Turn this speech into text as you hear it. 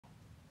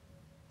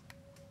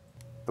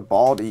the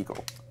bald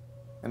eagle,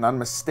 an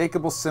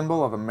unmistakable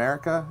symbol of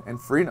America and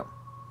freedom.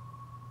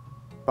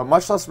 But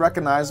much less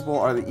recognizable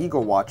are the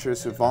eagle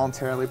watchers who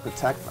voluntarily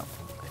protect them.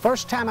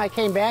 First time I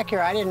came back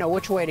here, I didn't know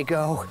which way to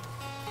go.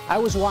 I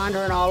was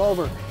wandering all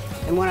over.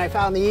 And when I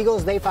found the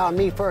eagles, they found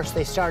me first.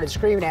 They started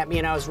screaming at me,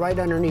 and I was right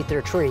underneath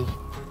their tree.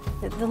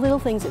 The little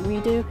things that we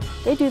do,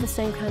 they do the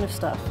same kind of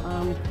stuff.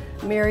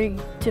 Mary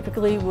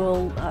typically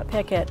will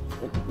peck at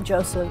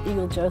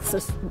Eagle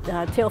Joseph's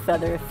tail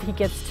feather if he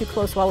gets too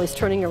close while he's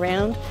turning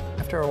around.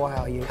 After a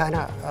while, you kind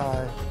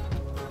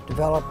of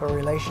develop a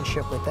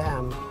relationship with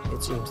them,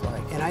 it seems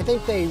like. And I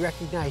think they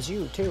recognize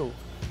you, too.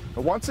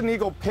 But once an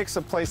eagle picks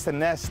a place to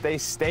nest, they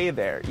stay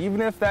there,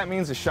 even if that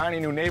means a shiny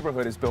new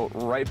neighborhood is built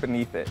right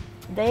beneath it.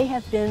 They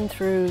have been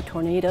through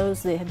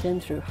tornadoes, they have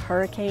been through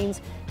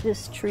hurricanes.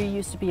 This tree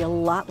used to be a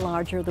lot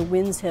larger. The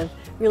winds have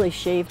really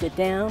shaved it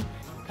down.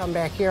 Come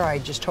back here, I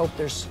just hope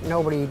there's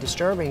nobody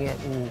disturbing it.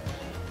 And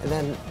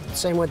then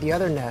same with the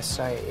other nests.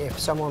 If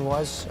someone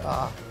was,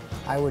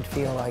 I would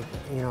feel like,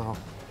 you know,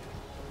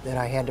 that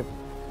I had to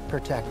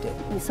protect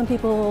it. Some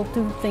people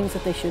do things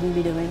that they shouldn't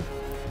be doing.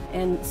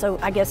 And so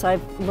I guess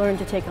I've learned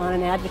to take on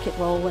an advocate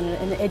role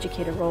and an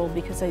educator role,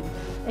 because I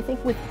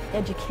think with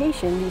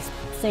education, these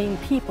same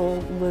people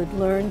would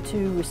learn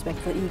to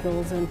respect the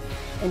eagles and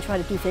try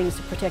to do things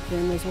to protect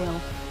them as well.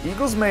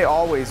 Eagles may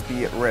always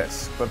be at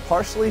risk, but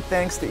partially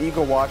thanks to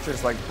eagle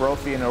watchers like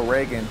Brophy and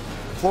O'Regan,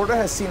 Florida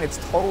has seen its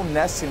total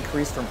nests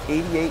increase from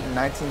 88 in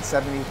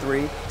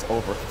 1973 to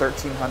over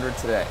 1,300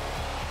 today.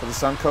 For the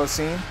Suncoast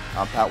Scene,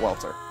 I'm Pat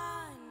Welter.